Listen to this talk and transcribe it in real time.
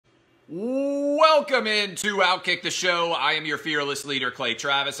Welcome into Outkick the Show. I am your fearless leader, Clay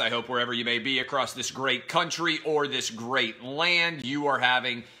Travis. I hope wherever you may be across this great country or this great land, you are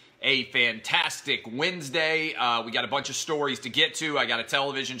having a fantastic Wednesday. We got a bunch of stories to get to. I got a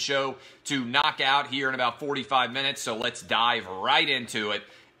television show to knock out here in about 45 minutes, so let's dive right into it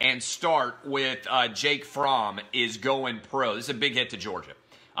and start with Jake Fromm is going pro. This is a big hit to Georgia.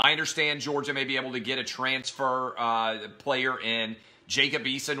 I understand Georgia may be able to get a transfer player in. Jacob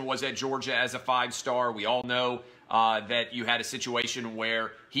Eason was at Georgia as a five-star. We all know that you had a situation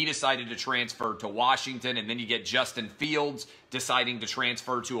where he decided to transfer to Washington, and then you get Justin Fields deciding to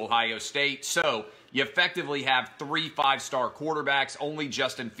transfer to Ohio State. So you effectively have three five-star quarterbacks. Only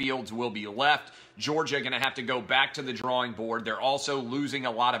Justin Fields will be left. Georgia going to have to go back to the drawing board. They're also losing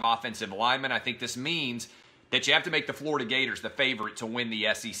a lot of offensive linemen. I think this means that you have to make the Florida Gators the favorite to win the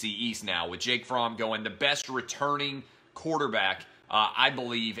SEC East now, with Jake Fromm going the best returning quarterback, I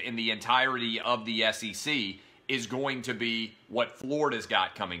believe, in the entirety of the SEC is going to be what Florida's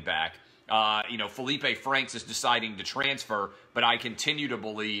got coming back. Felipe Franks is deciding to transfer, but I continue to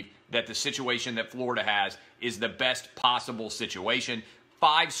believe that the situation that Florida has is the best possible situation.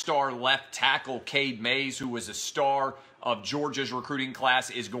 Five-star left tackle Cade Mays, who was a star of Georgia's recruiting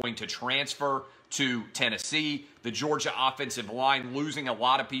class, is going to transfer to Tennessee. The Georgia offensive line losing a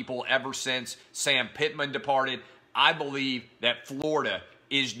lot of people ever since Sam Pittman departed. I believe that Florida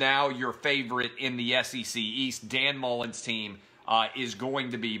is now your favorite in the SEC East. Dan Mullen's team is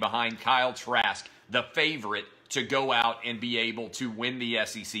going to be, behind Kyle Trask, the favorite to go out and be able to win the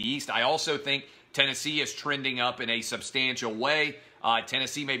SEC East. I also think Tennessee is trending up in a substantial way.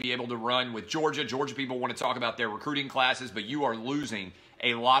 Tennessee may be able to run with Georgia. Georgia people want to talk about their recruiting classes, but you are losing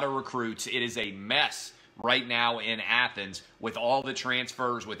a lot of recruits. It is a mess right now in Athens with all the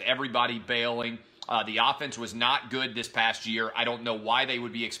transfers, with everybody bailing. The offense was not good this past year. I don't know why they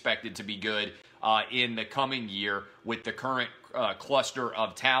would be expected to be good in the coming year with the current cluster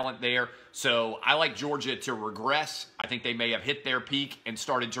of talent there. So I like Georgia to regress. I think they may have hit their peak and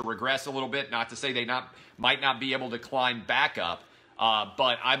started to regress a little bit. Not to say they might not be able to climb back up,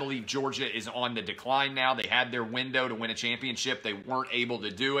 but I believe Georgia is on the decline now. They had their window to win a championship. They weren't able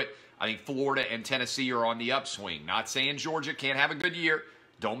to do it. I think Florida and Tennessee are on the upswing. Not saying Georgia can't have a good year.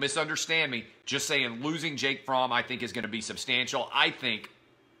 Don't misunderstand me. Just saying losing Jake Fromm, I think, is going to be substantial. I think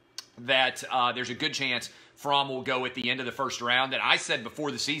that there's a good chance Fromm will go at the end of the first round. And I said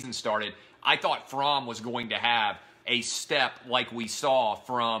before the season started, I thought Fromm was going to have a step like we saw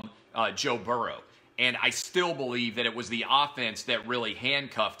from Joe Burrow. And I still believe that it was the offense that really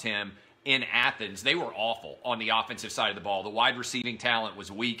handcuffed him in Athens. They were awful on the offensive side of the ball. The wide receiving talent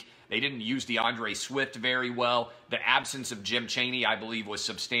was weak. They didn't use DeAndre Swift very well. The absence of Jim Chaney, I believe, was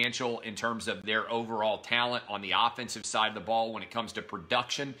substantial in terms of their overall talent on the offensive side of the ball when it comes to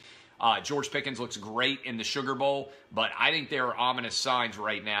production. George Pickens looks great in the Sugar Bowl, but I think there are ominous signs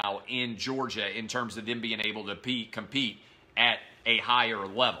right now in Georgia in terms of them being able to compete at a higher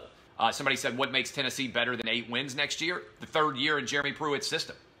level. Somebody said, what makes Tennessee better than 8 wins next year? The third year in Jeremy Pruitt's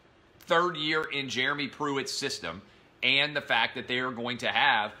system. Third year in Jeremy Pruitt's system, and the fact that they are going to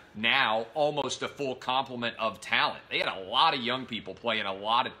have now almost a full complement of talent. They had a lot of young people playing a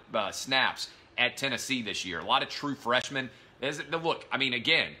lot of snaps at Tennessee this year. A lot of true freshmen. Look, I mean,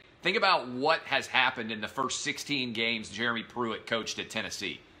 again, think about what has happened in the first 16 games Jeremy Pruitt coached at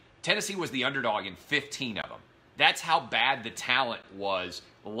Tennessee. Tennessee was the underdog in 15 of them. That's how bad the talent was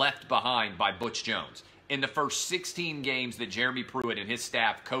left behind by Butch Jones. In the first 16 games that Jeremy Pruitt and his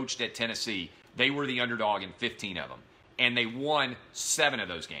staff coached at Tennessee, they were the underdog in 15 of them. And they won 7 of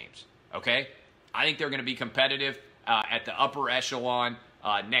those games, okay? I think they're going to be competitive at the upper echelon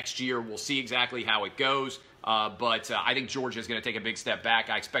next year. We'll see exactly how it goes, but I think Georgia is going to take a big step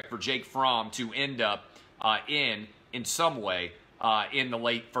back. I expect for Jake Fromm to end up in some way in the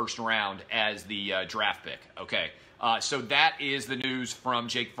late first round as the draft pick, okay? So that is the news from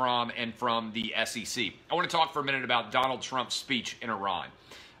Jake Fromm and from the SEC. I want to talk for a minute about Donald Trump's speech in Iran.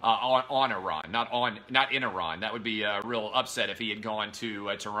 On Iran, not in Iran. That would be a real upset if he had gone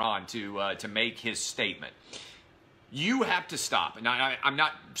to Tehran to make his statement. You have to stop, and I'm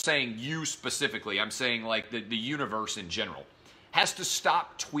not saying you specifically. I'm saying like the universe in general has to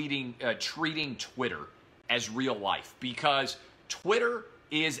stop treating Twitter as real life, because Twitter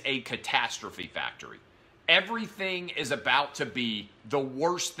is a catastrophe factory. Everything is about to be the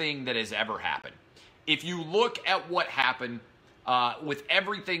worst thing that has ever happened. If you look at what happened with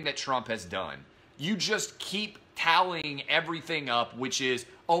everything that Trump has done, you just keep tallying everything up, which is,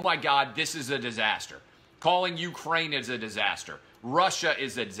 oh my God, this is a disaster. Calling Ukraine is a disaster. Russia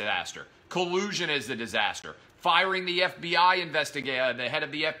is a disaster. Collusion is a disaster. Firing the FBI investigator, the head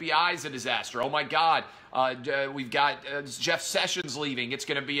of the FBI is a disaster. Oh my God, we've got Jeff Sessions leaving. It's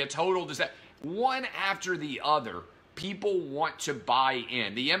going to be a total disaster. One after the other, people want to buy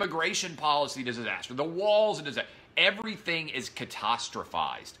in. The immigration policy is a disaster. The walls are a disaster. Everything is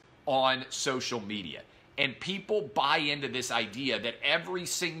catastrophized on social media. And people buy into this idea that every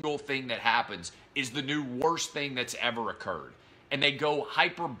single thing that happens is the new worst thing that's ever occurred. And they go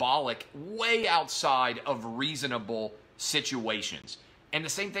hyperbolic way outside of reasonable situations. And the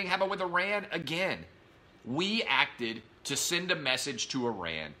same thing happened with Iran again. We acted to send a message to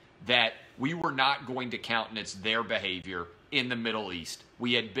Iran that we were not going to countenance their behavior in the Middle East.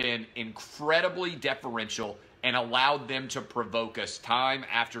 We had been incredibly deferential and allowed them to provoke us time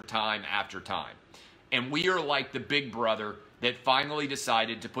after time after time. And we are like the big brother that finally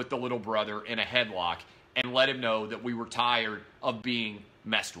decided to put the little brother in a headlock and let him know that we were tired of being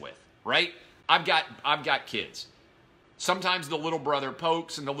messed with, right? I've got kids. Sometimes the little brother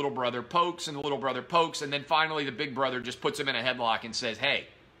pokes and the little brother pokes and the little brother pokes, and then finally the big brother just puts him in a headlock and says, hey,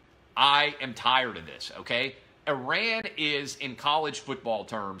 I am tired of this, okay? Iran is, in college football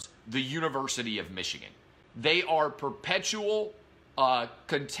terms, the University of Michigan. They are perpetual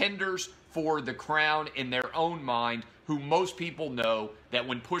contenders for the crown in their own mind, who most people know that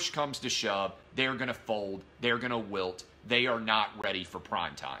when push comes to shove, they're going to fold, they're going to wilt, they are not ready for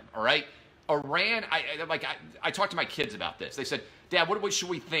prime time, all right? Iran, I talked to my kids about this. They said, Dad, what should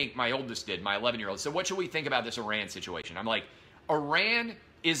we think? My oldest did, my 11-year-old said, what should we think about this Iran situation? I'm like, Iran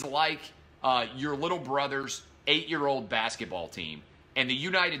is like your little brother's 8-year-old basketball team, and the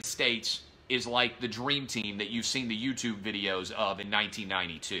United States is like the dream team that you've seen the YouTube videos of in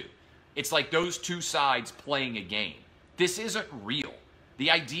 1992. It's like those two sides playing a game. This isn't real. The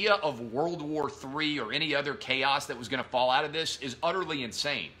idea of World War III or any other chaos that was going to fall out of this is utterly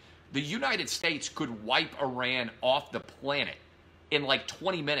insane. The United States could wipe Iran off the planet in like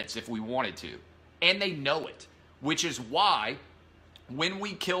 20 minutes if we wanted to. And they know it, which is why when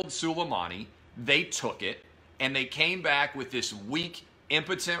we killed Soleimani, they took it and they came back with this weak,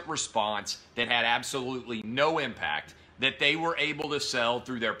 impotent response that had absolutely no impact, that they were able to sell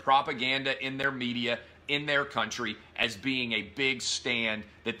through their propaganda in their media, in their country, as being a big stand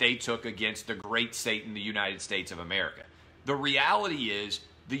that they took against the great Satan, the United States of America. The reality is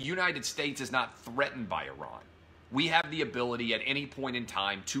the United States is not threatened by Iran. We have the ability at any point in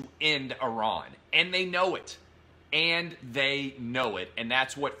time to end Iran, and they know it. And they know it, and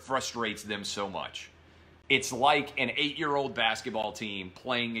that's what frustrates them so much. It's like an 8-year-old basketball team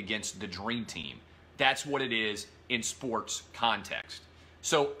playing against the dream team. That's what it is in sports context.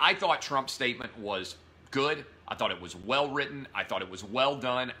 So I thought Trump's statement was good. I thought it was well written. I thought it was well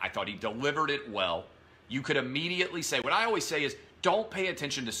done. I thought he delivered it well. You could immediately say, what I always say is, don't pay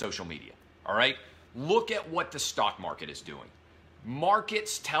attention to social media, all right? Look at what the stock market is doing.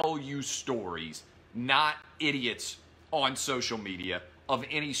 Markets tell you stories, not idiots on social media of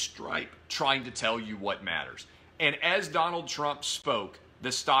any stripe trying to tell you what matters. And as Donald Trump spoke,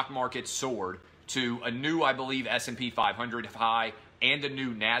 the stock market soared to a new, I believe, S&P 500 high and a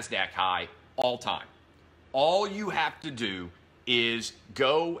new NASDAQ high all time. All you have to do is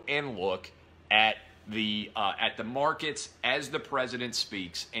go and look at the markets as the president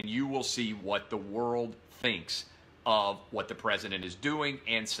speaks, and you will see what the world thinks of what the president is doing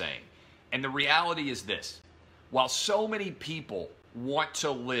and saying. And the reality is this: while so many people want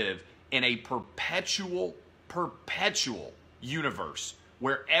to live in a perpetual universe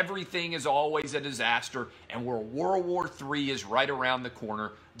where everything is always a disaster and where World War III is right around the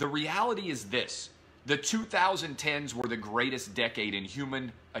corner, the reality is this: the 2010s were the greatest decade in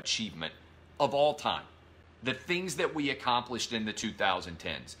human achievement of all time. The things that we accomplished in the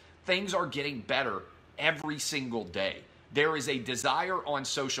 2010s, things are getting better every single day. There is a desire on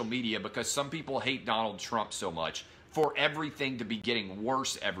social media, because some people hate Donald Trump so much, for everything to be getting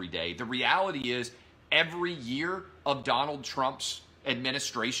worse every day. The reality is, every year of Donald Trump's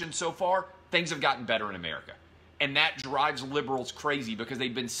administration so far, things have gotten better in America. And that drives liberals crazy, because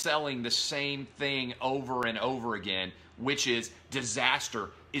they've been selling the same thing over and over again, which is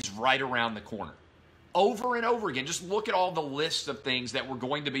disaster is right around the corner. Over and over again. Just look at all the lists of things that were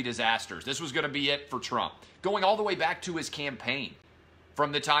going to be disasters. This was going to be it for Trump. Going all the way back to his campaign,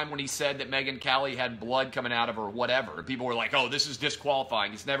 from the time when he said that Megyn Kelly had blood coming out of her, whatever. And people were like, oh, this is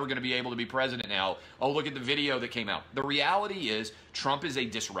disqualifying. He's never going to be able to be president now. Oh, look at the video that came out. The reality is, Trump is a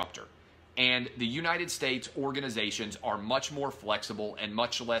disruptor. And the United States organizations are much more flexible and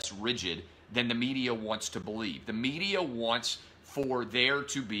much less rigid than the media wants to believe. The media wants for there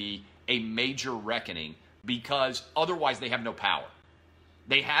to be a major reckoning, because otherwise they have no power.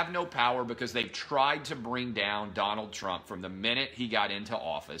 They have no power because they've tried to bring down Donald Trump from the minute he got into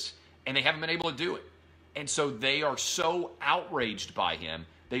office, and they haven't been able to do it. And so they are so outraged by him.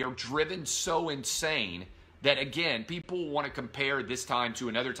 They are driven so insane that, again, people want to compare this time to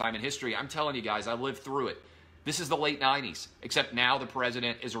another time in history. I'm telling you guys, I lived through it. This is the late 90s, except now the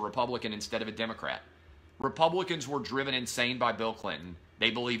president is a Republican instead of a Democrat. Republicans were driven insane by Bill Clinton.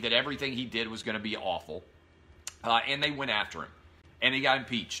 They believed that everything he did was going to be awful, and they went after him, and he got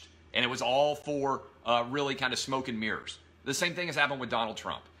impeached. And it was all for really kind of smoke and mirrors. The same thing has happened with Donald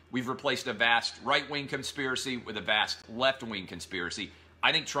Trump. We've replaced a vast right-wing conspiracy with a vast left-wing conspiracy.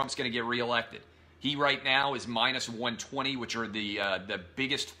 I think Trump's going to get reelected. He right now is minus 120, which are the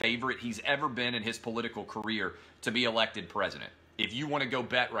biggest favorite he's ever been in his political career to be elected president. If you want to go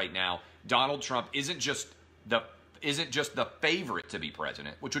bet right now, Donald Trump isn't just the favorite to be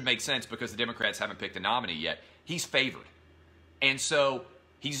president, which would make sense because the Democrats haven't picked a nominee yet. He's favored. And so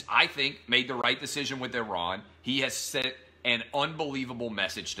he's, I think, made the right decision with Iran. He has sent an unbelievable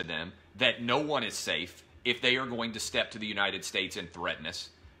message to them that no one is safe if they are going to step to the United States and threaten us.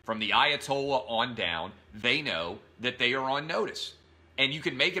 From the Ayatollah on down, they know that they are on notice. And you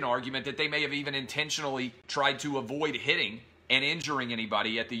can make an argument that they may have even intentionally tried to avoid hitting and injuring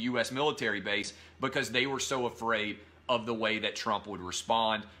anybody at the U.S. military base because they were so afraid of the way that Trump would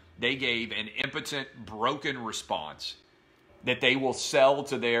respond. They gave an impotent, broken response that they will sell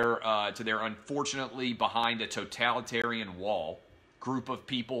to their unfortunately behind a totalitarian wall group of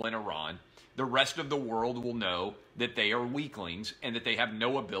people in Iran. The rest of the world will know that they are weaklings and that they have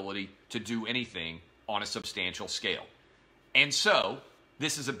no ability to do anything on a substantial scale. And so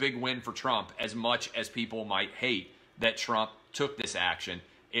this is a big win for Trump. As much as people might hate that Trump took this action,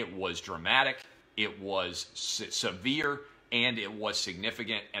 it was dramatic, it was severe, and it was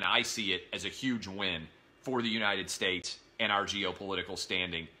significant. And I see it as a huge win for the United States and our geopolitical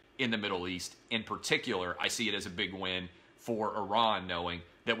standing in the Middle East. In particular, I see it as a big win for Iran, knowing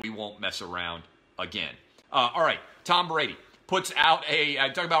that we won't mess around again. All right, Tom Brady puts out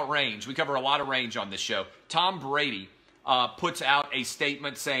talk about range. We cover a lot of range on this show. Tom Brady puts out a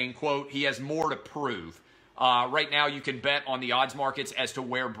statement saying, quote, he has more to prove. Right now, you can bet on the odds markets as to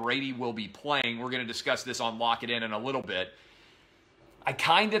where Brady will be playing. We're going to discuss this on Lock It In a little bit. I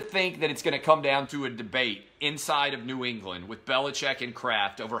kind of think that it's going to come down to a debate inside of New England with Belichick and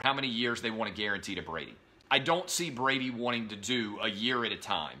Kraft over how many years they want to guarantee to Brady. I don't see Brady wanting to do a year at a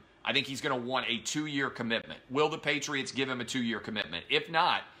time. I think he's going to want a 2-year commitment. Will the Patriots give him a 2-year commitment? If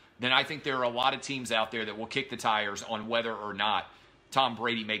not, then I think there are a lot of teams out there that will kick the tires on whether or not Tom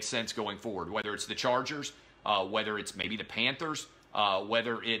Brady makes sense going forward, whether it's the Chargers, whether it's maybe the Panthers,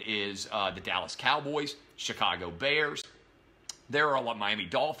 whether it is the Dallas Cowboys, Chicago Bears. There are a lot, Miami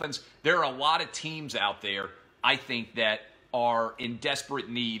Dolphins. There are a lot of teams out there, I think, that are in desperate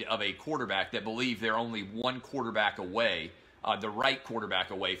need of a quarterback, that believe they're only one quarterback away, the right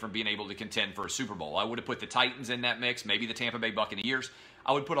quarterback away from being able to contend for a Super Bowl. I would have put the Titans in that mix, maybe the Tampa Bay Buccaneers.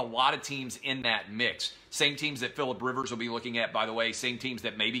 I would put a lot of teams in that mix. Same teams that Phillip Rivers will be looking at, by the way. Same teams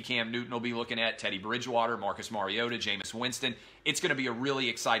that maybe Cam Newton will be looking at, Teddy Bridgewater, Marcus Mariota, Jameis Winston. It's going to be a really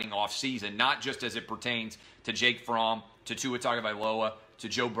exciting offseason, not just as it pertains to Jake Fromm, to Tua Tagovailoa, to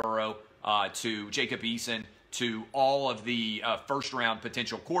Joe Burrow, to Jacob Eason, to all of the first-round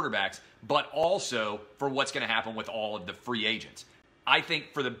potential quarterbacks, but also for what's going to happen with all of the free agents. I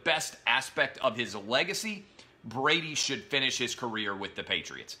think for the best aspect of his legacy, Brady should finish his career with the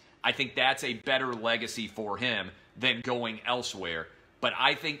Patriots. I think that's a better legacy for him than going elsewhere. But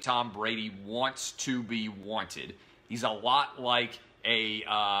I think Tom Brady wants to be wanted. He's a lot like a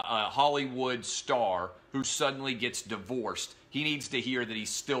Hollywood star who suddenly gets divorced. He needs to hear that he's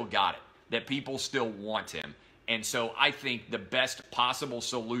still got it, that people still want him. And so I think the best possible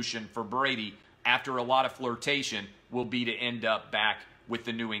solution for Brady after a lot of flirtation will be to end up back with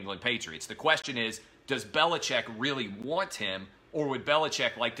the New England Patriots. The question is, does Belichick really want him, or would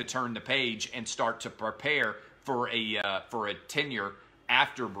Belichick like to turn the page and start to prepare for a tenure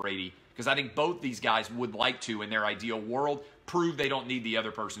after Brady? Because I think both these guys would like to, in their ideal world, prove they don't need the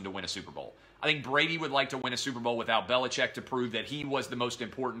other person to win a Super Bowl. I think Brady would like to win a Super Bowl without Belichick to prove that he was the most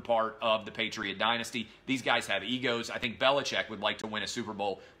important part of the Patriot dynasty. These guys have egos. I think Belichick would like to win a Super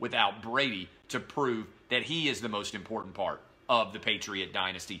Bowl without Brady to prove that he is the most important part of the Patriot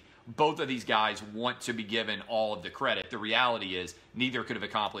dynasty. Both of these guys want to be given all of the credit. The reality is neither could have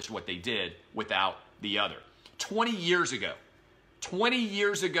accomplished what they did without the other. 20 years ago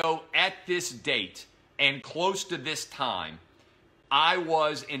at this date and close to this time, I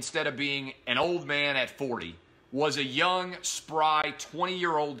was, instead of being an old man at 40, was a young, spry,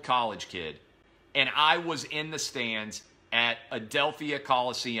 20-year-old college kid, and I was in the stands at Adelphia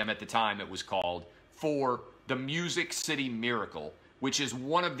Coliseum at the time it was called, for the Music City Miracle, which is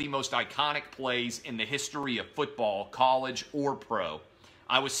one of the most iconic plays in the history of football, college or pro.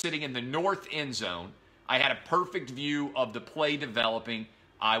 I was sitting in the north end zone. I had a perfect view of the play developing.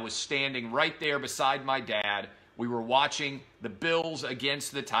 I was standing right there beside my dad. We were watching the Bills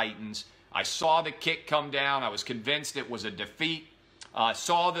against the Titans. I saw the kick come down. I was convinced it was a defeat.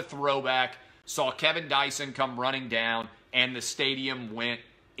 Saw the throwback. Saw Kevin Dyson come running down, and the stadium went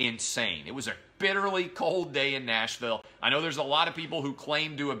insane. It was a bitterly cold day in Nashville. I know there's a lot of people who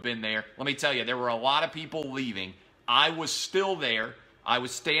claim to have been there. Let me tell you, there were a lot of people leaving. I was still there. I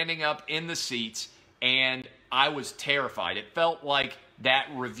was standing up in the seats, and I was terrified. It felt like that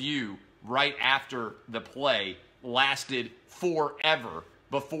review right after the play lasted forever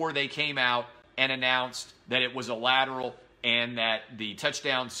before they came out and announced that it was a lateral and that the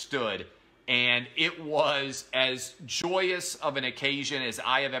touchdown stood. And it was as joyous of an occasion as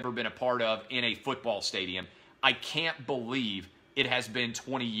I have ever been a part of in a football stadium. I can't believe it has been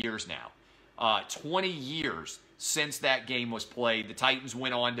 20 years now. 20 years since that game was played. The Titans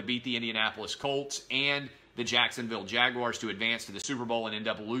went on to beat the Indianapolis Colts and the Jacksonville Jaguars to advance to the Super Bowl and end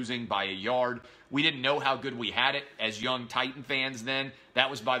up losing by a yard. We didn't know how good we had it as young Titan fans then. That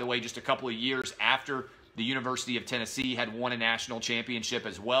was, by the way, just a couple of years after the University of Tennessee had won a national championship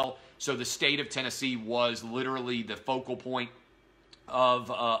as well. So the state of Tennessee was literally the focal point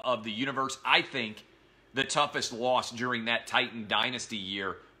of the universe. I think the toughest loss during that Titan dynasty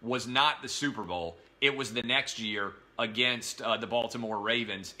year was not the Super Bowl. It was the next year against the Baltimore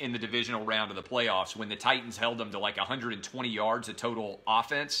Ravens in the divisional round of the playoffs when the Titans held them to like 120 yards of total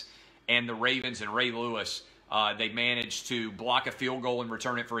offense. And the Ravens and Ray Lewis, they managed to block a field goal and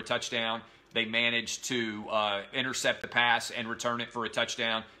return it for a touchdown. They managed to intercept the pass and return it for a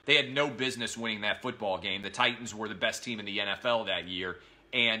touchdown. They had no business winning that football game. The Titans were the best team in the NFL that year,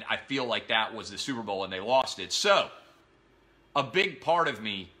 and I feel like that was the Super Bowl, and they lost it. So a big part of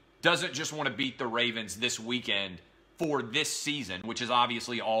me doesn't just want to beat the Ravens this weekend for this season, which is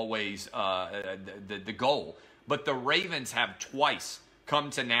obviously always the goal. But the Ravens have twice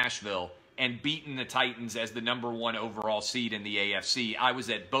come to Nashville and beaten the Titans as the #1 overall seed in the AFC. I was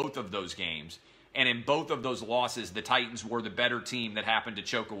at both of those games, and in both of those losses, the Titans were the better team that happened to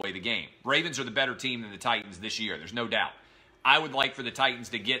choke away the game. Ravens are the better team than the Titans this year. There's no doubt. I would like for the Titans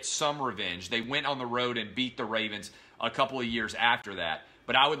to get some revenge. They went on the road and beat the Ravens a couple of years after that,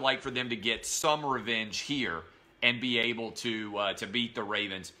 but I would like for them to get some revenge here and be able to beat the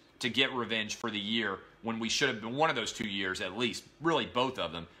Ravens, to get revenge for the year when we should have been, one of those 2 years at least, really both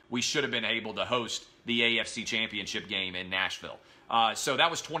of them, we should have been able to host the AFC Championship game in Nashville. So that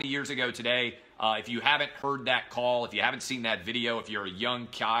was 20 years ago today. If you haven't heard that call, if you haven't seen that video, if you're a young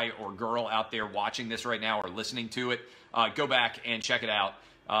guy or girl out there watching this right now or listening to it, go back and check it out.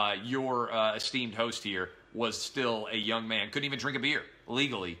 Your esteemed host here was still a young man, couldn't even drink a beer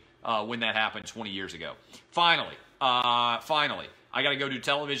legally when that happened 20 years ago. Finally, I got to go do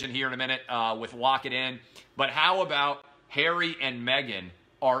television here in a minute with Lock It In. But how about Harry and Meghan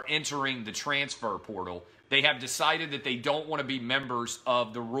are entering the transfer portal? They have decided that they don't want to be members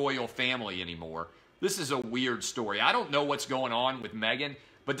of the royal family anymore. This is a weird story. I don't know what's going on with Meghan,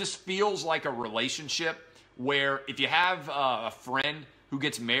 but this feels like a relationship where if you have a friend who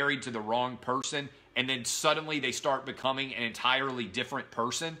gets married to the wrong person and then suddenly they start becoming an entirely different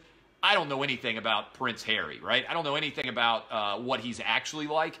person. I don't know anything about Prince Harry, right? I don't know anything about what he's actually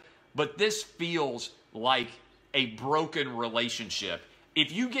like, but this feels like a broken relationship.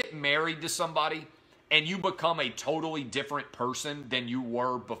 If you get married to somebody and you become a totally different person than you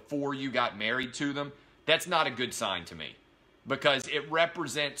were before you got married to them, that's not a good sign to me, because it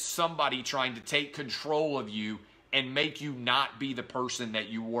represents somebody trying to take control of you and make you not be the person that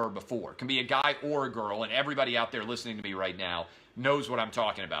you were before. It can be a guy or a girl, and everybody out there listening to me right now knows what I'm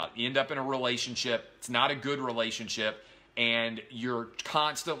talking about. You end up in a relationship, it's not a good relationship, and you're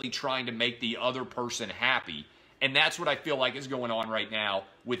constantly trying to make the other person happy. And that's what I feel like is going on right now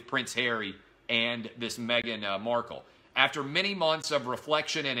with Prince Harry and this Meghan Markle. After many months of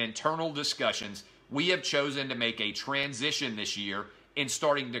reflection and internal discussions, we have chosen to make a transition this year in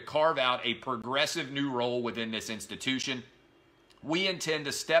starting to carve out a progressive new role within this institution. We intend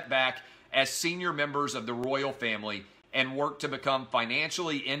to step back as senior members of the royal family and work to become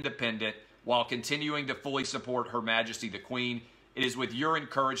financially independent while continuing to fully support Her Majesty the Queen. It is with your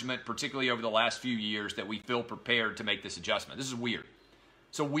encouragement, particularly over the last few years, that we feel prepared to make this adjustment. This is weird.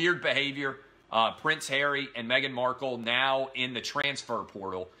 So weird behavior. Prince Harry and Meghan Markle now in the transfer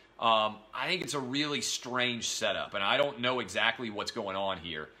portal. I think it's a really strange setup, and I don't know exactly what's going on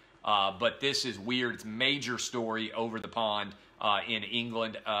here. But this is weird. It's a major story over the pond in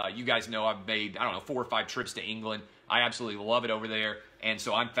England. You guys know I've made, 4 or 5 trips to England. I absolutely love it over there. And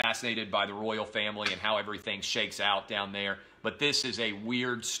so I'm fascinated by the royal family and how everything shakes out down there. But this is a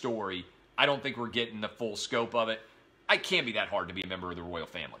weird story. I don't think we're getting the full scope of it. It can't be that hard to be a member of the royal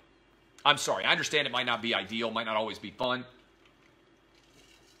family. I'm sorry. I understand it might not be ideal, might not always be fun.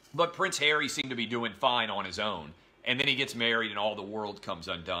 But Prince Harry seemed to be doing fine on his own. And then he gets married and all the world comes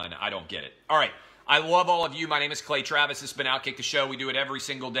undone. I don't get it. All right. I love all of you. My name is Clay Travis. This has been Outkick the Show. We do it every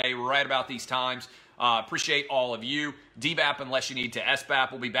single day right about these times. Appreciate all of you. DBAP unless you need to.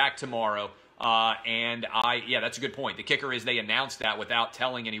 SBAP will be back tomorrow. Yeah, that's a good point. The kicker is they announced that without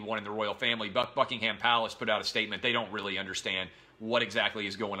telling anyone in the royal family. Buckingham Palace put out a statement. They don't really understand what exactly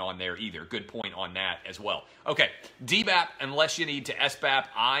is going on there either. Good point on that as well. Okay, DBAP unless you need to. SBAP.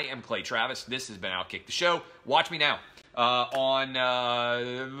 I am Clay Travis. This has been Outkick the Show. Watch me now on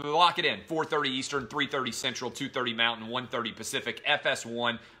lock it in, 4:30 Eastern, 3:30 Central, 2:30 Mountain, 1:30 Pacific,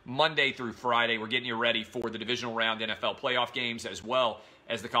 FS1, Monday through Friday. We're getting you ready for the divisional round NFL playoff games as well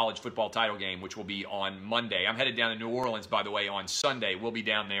as the college football title game, which will be on Monday. I'm headed down to New Orleans, by the way, on Sunday. We'll be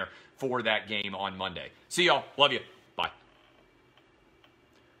down there for that game on Monday. See y'all. Love you. Bye.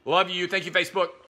 Love you. Thank you, Facebook.